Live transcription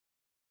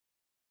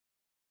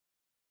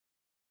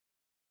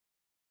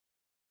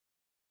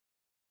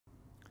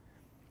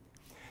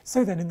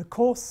So then, in the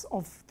course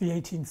of the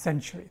 18th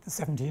century, the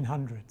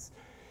 1700s,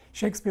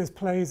 Shakespeare's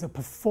plays are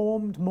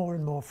performed more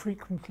and more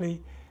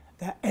frequently,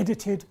 they're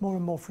edited more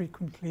and more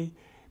frequently,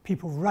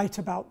 people write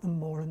about them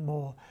more and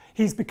more.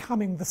 He's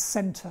becoming the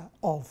centre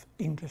of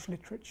English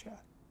literature.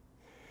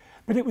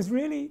 But it was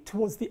really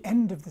towards the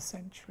end of the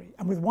century,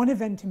 and with one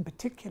event in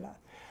particular,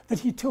 that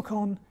he took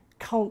on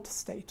cult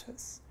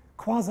status,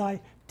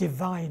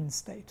 quasi-divine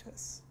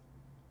status.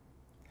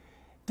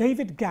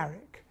 David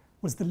Garrick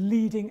was the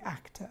leading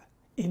actor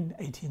in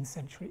 18th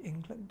century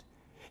England.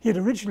 He had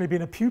originally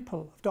been a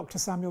pupil of Dr.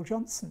 Samuel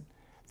Johnson.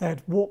 They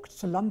had walked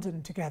to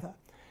London together,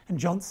 and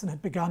Johnson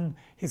had begun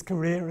his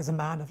career as a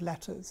man of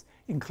letters,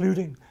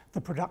 including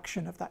the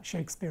production of that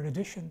Shakespeare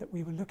edition that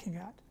we were looking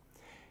at.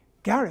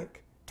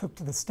 Garrick took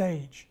to the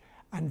stage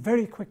and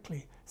very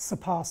quickly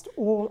surpassed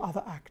all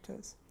other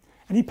actors,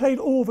 and he played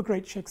all the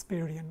great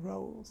Shakespearean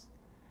roles.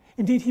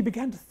 Indeed, he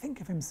began to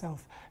think of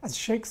himself as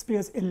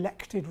Shakespeare's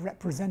elected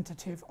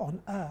representative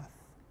on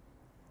earth.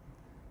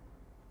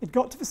 It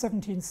got to the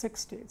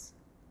 1760s,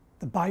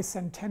 the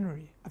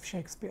bicentenary of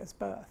Shakespeare's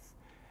birth,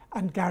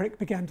 and Garrick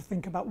began to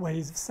think about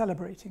ways of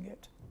celebrating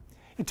it.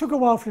 It took a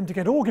while for him to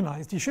get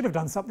organised. He should have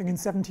done something in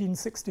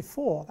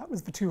 1764. That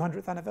was the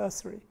 200th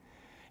anniversary.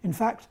 In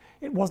fact,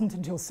 it wasn't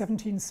until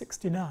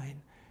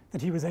 1769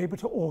 that he was able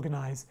to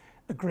organise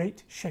a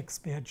great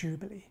Shakespeare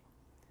Jubilee.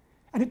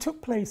 And it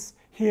took place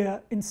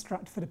here in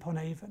Stratford upon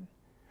Avon,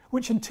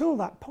 which until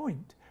that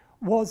point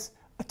was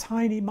a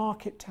tiny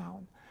market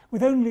town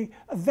with only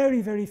a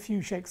very, very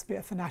few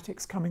Shakespeare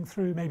fanatics coming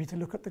through maybe to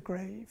look at the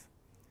grave.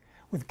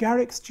 With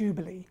Garrick's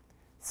Jubilee,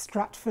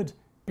 Stratford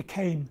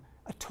became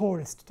a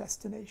tourist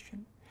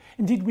destination.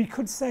 Indeed, we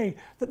could say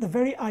that the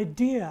very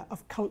idea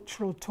of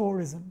cultural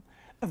tourism,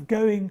 of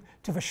going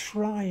to the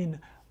shrine,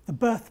 the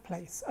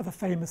birthplace of a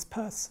famous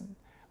person,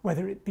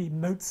 whether it be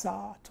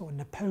Mozart or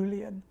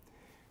Napoleon,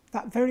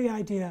 that very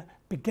idea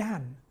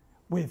began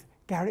with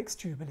Garrick's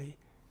Jubilee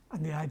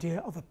and the idea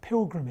of a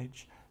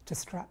pilgrimage to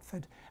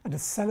Stratford and a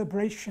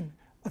celebration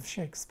of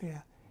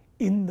Shakespeare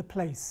in the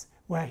place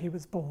where he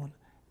was born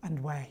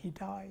and where he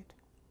died.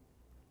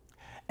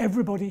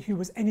 Everybody who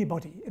was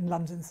anybody in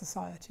London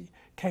society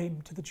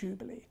came to the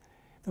Jubilee.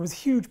 There was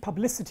huge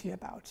publicity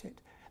about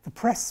it. The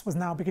press was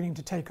now beginning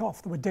to take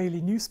off. There were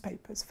daily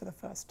newspapers for the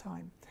first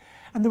time.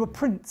 And there were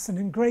prints and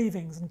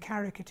engravings and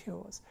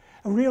caricatures,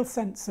 a real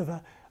sense of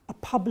a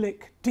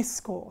public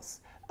discourse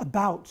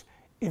about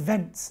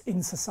events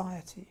in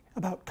society,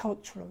 about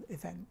cultural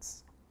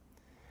events.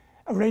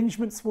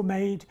 Arrangements were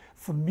made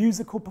for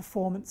musical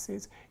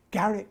performances.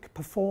 Garrick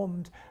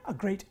performed a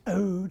great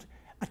ode.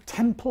 A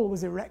temple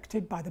was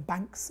erected by the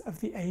banks of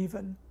the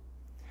Avon.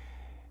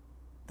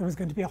 There was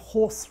going to be a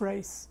horse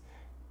race.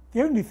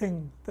 The only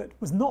thing that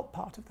was not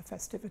part of the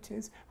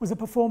festivities was a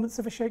performance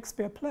of a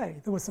Shakespeare play.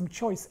 There were some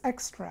choice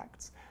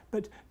extracts,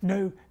 but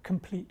no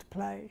complete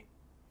play.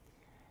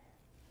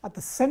 At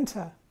the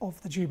centre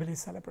of the Jubilee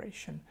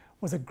celebration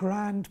was a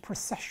grand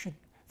procession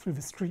through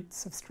the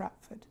streets of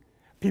Stratford,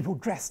 people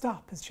dressed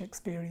up as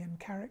Shakespearean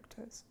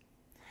characters.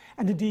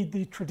 And indeed,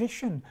 the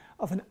tradition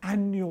of an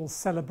annual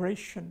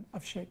celebration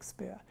of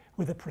Shakespeare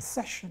with a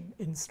procession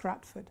in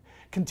Stratford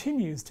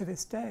continues to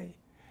this day.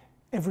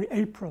 Every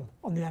April,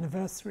 on the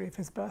anniversary of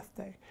his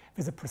birthday,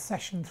 there's a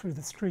procession through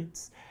the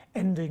streets,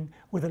 ending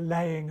with a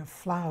laying of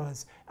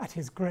flowers at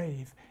his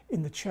grave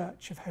in the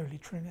Church of Holy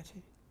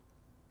Trinity.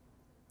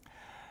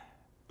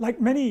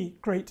 Like many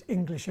great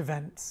English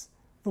events,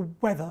 the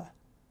weather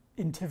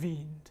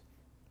intervened.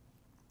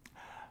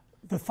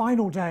 The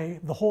final day,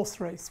 the horse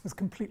race was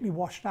completely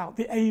washed out.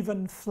 The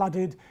Avon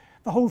flooded.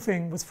 The whole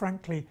thing was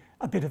frankly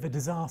a bit of a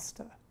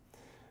disaster.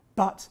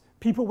 But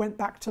people went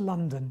back to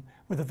London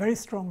with a very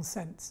strong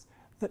sense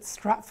that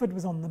Stratford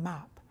was on the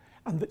map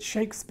and that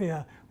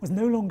Shakespeare was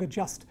no longer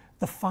just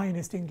the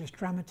finest English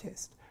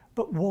dramatist,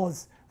 but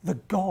was the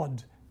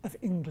god of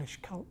English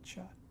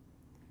culture.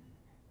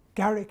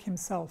 Garrick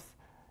himself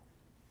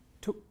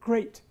took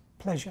great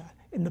pleasure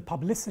in the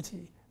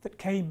publicity that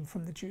came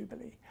from the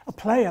Jubilee. A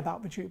play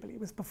about the Jubilee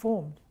was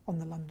performed on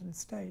the London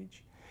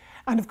stage.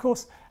 And of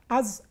course,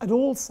 as at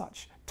all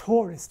such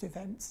tourist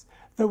events,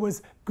 there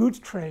was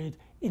good trade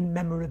in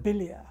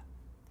memorabilia.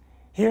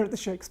 Here at the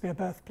Shakespeare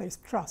Birthplace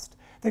Trust,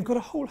 they've got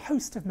a whole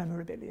host of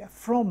memorabilia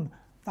from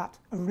that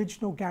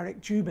original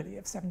Garrick Jubilee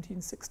of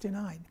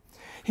 1769.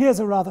 Here's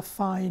a rather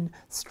fine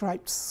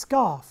striped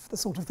scarf, the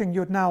sort of thing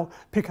you'd now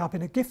pick up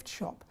in a gift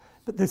shop,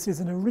 but this is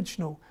an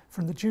original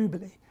from the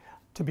Jubilee,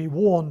 to be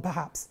worn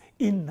perhaps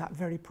in that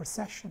very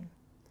procession.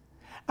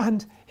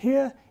 And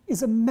here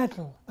is a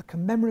medal, a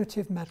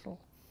commemorative medal.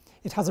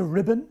 It has a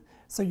ribbon,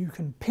 so you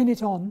can pin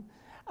it on,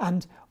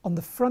 and on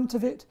the front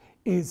of it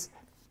is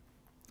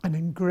an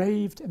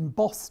engraved,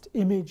 embossed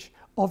image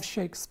of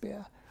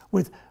Shakespeare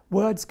with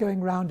words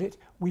going round it,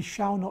 "We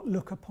shall not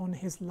look upon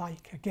his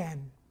like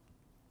again."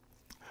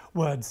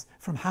 Words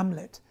from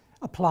Hamlet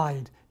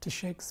applied to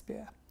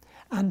Shakespeare.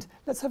 And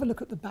let's have a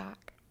look at the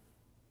back.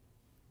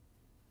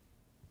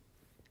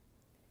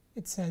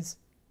 It says,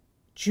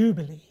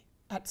 "Jubilee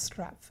at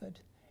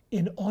Stratford,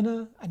 in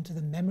honour and to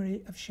the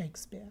memory of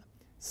Shakespeare,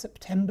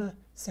 September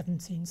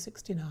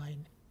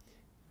 1769.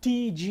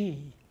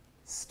 D.G.,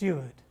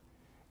 steward.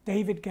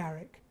 David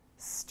Garrick,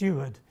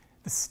 steward.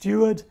 The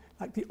steward,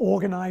 like the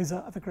organiser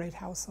of a great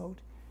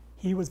household.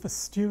 He was the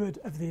steward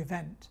of the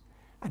event,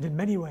 and in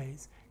many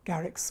ways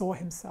Garrick saw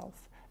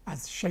himself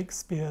as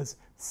Shakespeare's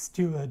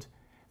steward,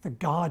 the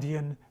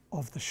guardian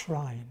of the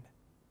shrine.